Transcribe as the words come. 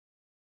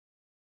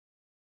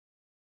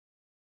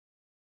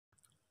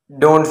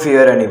Don't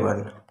fear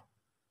anyone.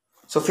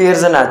 So, fear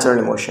is a natural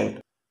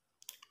emotion.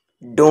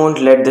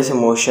 Don't let this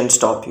emotion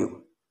stop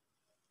you.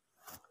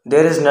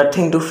 There is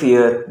nothing to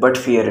fear but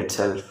fear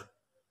itself.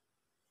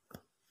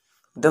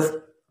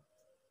 The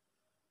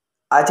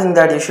I think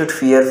that you should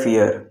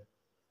fear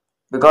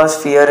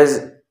because fear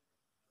is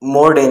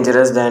more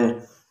dangerous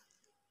than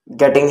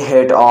getting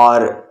hit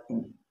or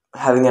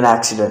having an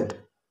accident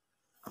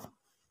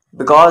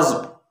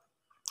because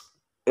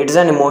it is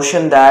an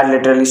emotion that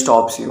literally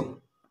stops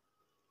you.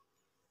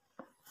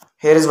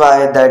 Here is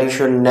why that you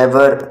should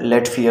never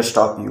let fear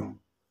stop you.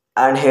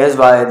 And here's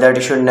why that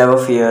you should never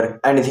fear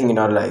anything in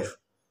your life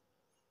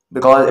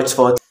because it's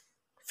worth.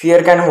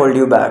 Fear can hold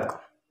you back.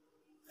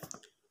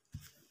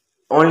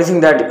 Only thing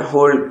that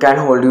hold can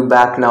hold you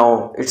back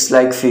now, it's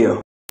like fear.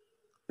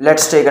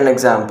 Let's take an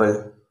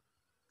example.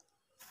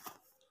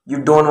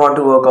 You don't want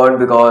to work out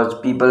because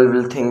people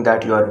will think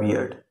that you are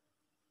weird.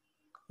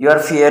 You are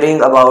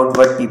fearing about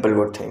what people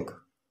would think.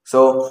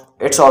 So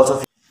it's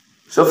also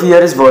so fear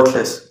is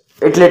worthless.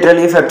 It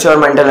literally affects your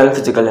mental and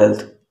physical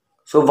health.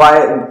 So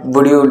why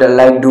would you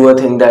like do a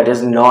thing that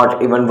is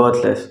not even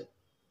worthless?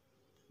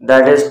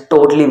 That is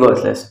totally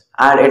worthless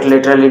and it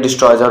literally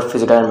destroys your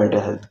physical and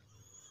mental health.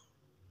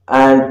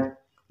 And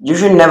you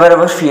should never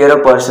ever fear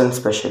a person,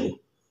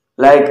 especially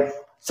like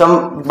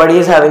somebody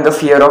is having a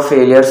fear of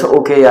failure. So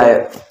okay,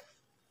 yeah,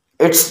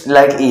 it's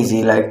like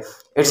easy, like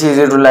it's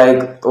easy to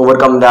like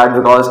overcome that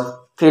because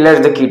failure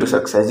is the key to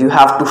success. You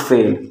have to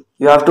fail.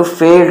 You have to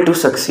fail to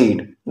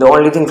succeed. The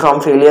only thing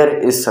from failure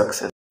is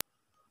success.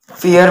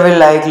 Fear will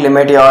like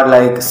limit your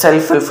like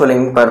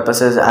self-fulfilling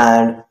purposes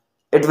and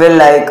it will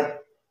like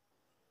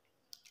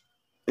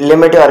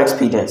limit your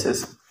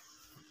experiences.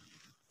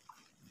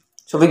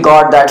 So we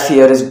got that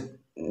fear is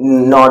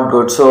not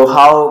good. So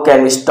how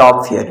can we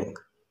stop fearing?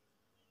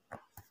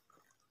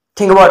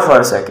 Think about for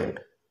a second.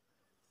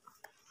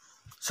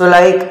 So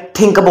like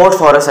think about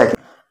for a second.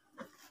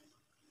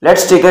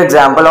 Let's take an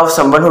example of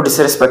someone who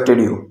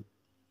disrespected you.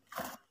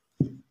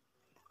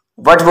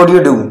 What would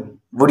you do?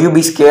 Would you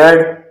be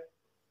scared?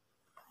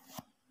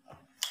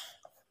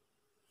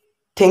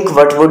 Think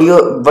what would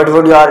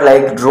your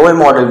like role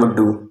model would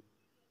do?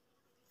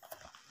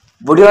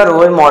 Would your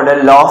role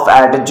model laugh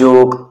at a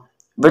joke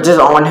which is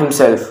on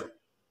himself?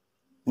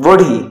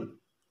 Would he?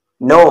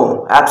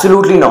 No,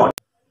 absolutely not.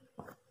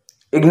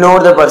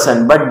 Ignore the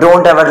person, but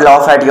don't ever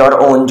laugh at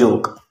your own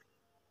joke.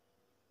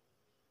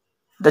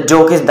 The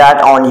joke is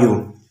that on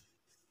you.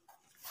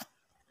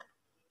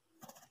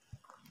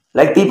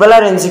 Like people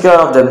are insecure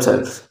of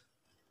themselves.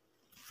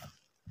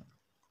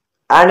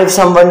 And if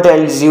someone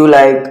tells you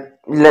like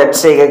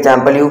let's take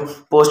example, you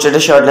posted a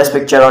shirtless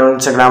picture on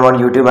Instagram or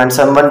YouTube and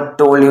someone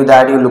told you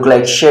that you look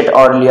like shit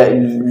or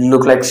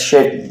look like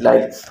shit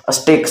like a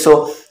stick,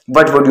 so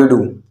what would you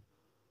do?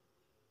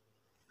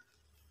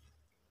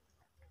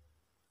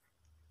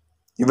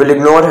 You will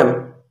ignore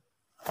him.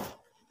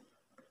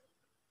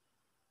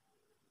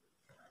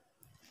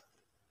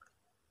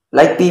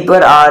 Like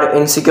people are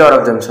insecure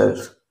of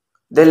themselves.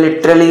 They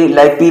literally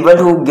like people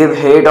who give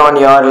hate on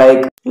your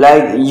like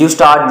you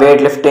start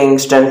weightlifting,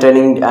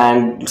 strengthening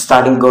and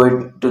starting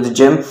going to the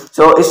gym.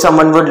 So if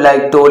someone would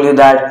like told you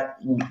that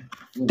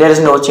there is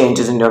no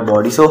changes in your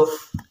body, so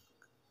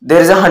there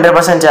is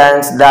 100%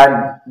 chance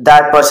that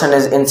that person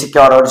is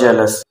insecure or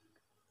jealous.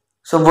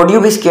 So would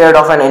you be scared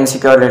of an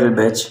insecure little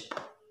bitch?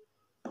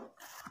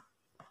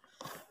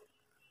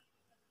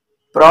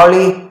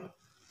 Probably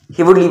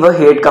he would leave a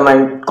hate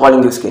comment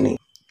calling you skinny.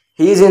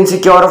 He is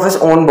insecure of his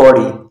own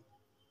body.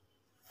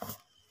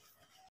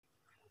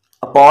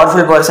 A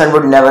powerful person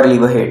would never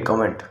leave a hate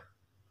comment.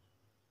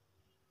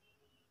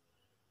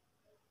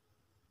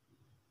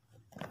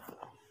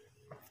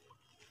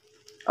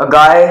 A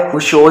guy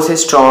who shows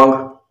he's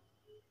strong,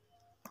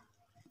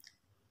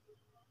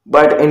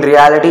 but in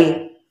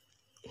reality,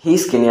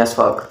 he's skinny as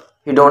fuck.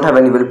 He don't have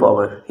any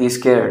willpower. He's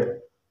scared.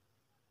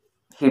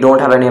 He don't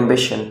have any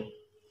ambition.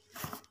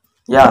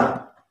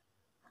 Yeah,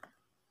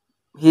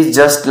 he's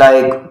just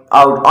like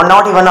out or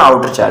not even an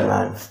outer child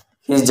man.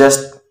 He's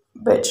just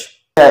bitch.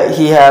 Yeah,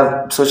 he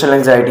have social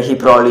anxiety. He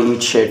probably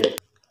eats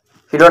shit.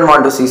 He don't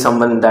want to see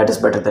someone that is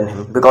better than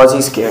him because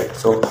he's scared.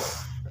 So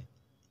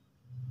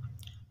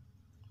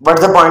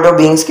what's the point of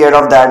being scared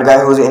of that guy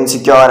who's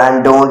insecure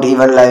and don't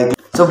even like?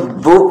 So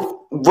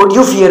would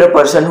you fear a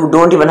person who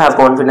don't even have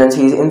confidence?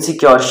 He's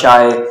insecure,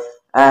 shy,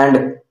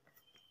 and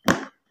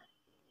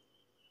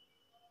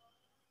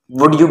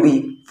would you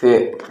be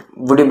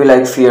would you be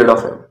like feared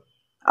of him?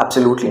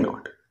 Absolutely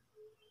not.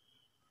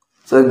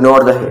 So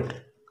ignore the hate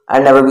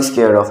and never be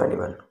scared of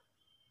anyone.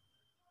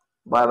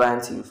 Bye bye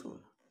and see you soon.